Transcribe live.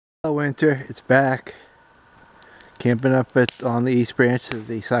winter. It's back. Camping up on the east branch of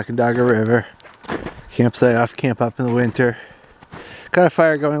the Sacandaga River. Campsite off camp up in the winter. Got a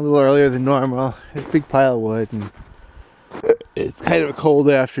fire going a little earlier than normal. There's a big pile of wood and it's kind of a cold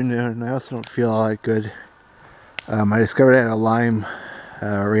afternoon and I also don't feel all that good. I discovered I had a Lyme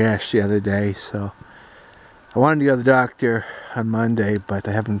rash the other day, so I wanted to go to the doctor on Monday, but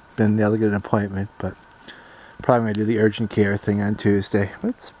I haven't been able to get an appointment, but probably going to do the urgent care thing on Tuesday.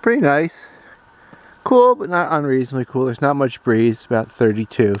 It's pretty nice. Cool, but not unreasonably cool. There's not much breeze, about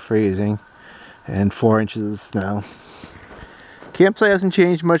 32 freezing, and 4 inches of snow. Campsite hasn't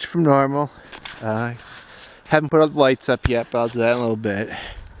changed much from normal. Haven't put all the lights up yet, but I'll do that in a little bit.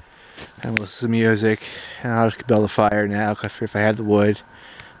 And listen to some music. And I'll just build a fire now if I have the wood.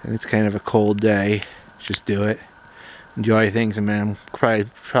 And it's kind of a cold day. Just do it. Enjoy things. I mean, probably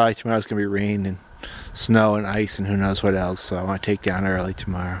tomorrow's going to be rain and snow and ice and who knows what else. So I want to take down early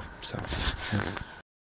tomorrow. So, yeah.